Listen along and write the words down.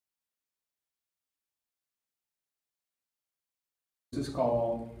This is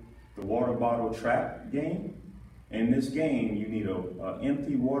called the water bottle trap game. In this game, you need an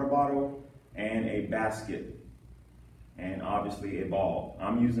empty water bottle and a basket, and obviously a ball.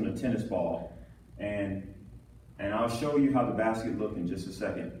 I'm using a tennis ball, and I'll show you how the basket looks in just a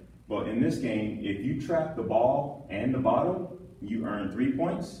second. But in this game, if you trap the ball and the bottle, you earn 3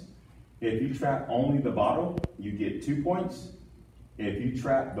 points. If you trap only the bottle, you get 2 points. If you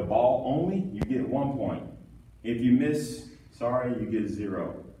trap the ball only, you get 1 point. If you miss, sorry, you get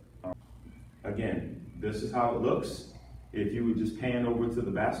 0. Again, this is how it looks. If you would just pan over to the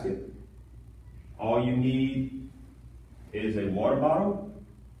basket, all you need is a water bottle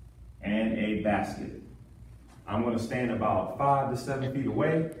and a basket. I'm going to stand about 5 to 7 feet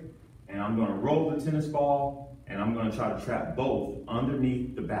away, and I'm going to roll the tennis ball, and I'm going to try to trap both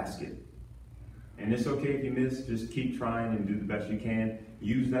underneath the basket. And it's okay if you miss, just keep trying and do the best you can.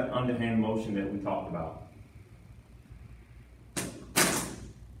 Use that underhand motion that we talked about.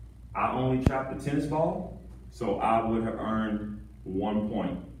 I only trapped the tennis ball, so I would have earned 1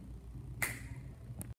 point.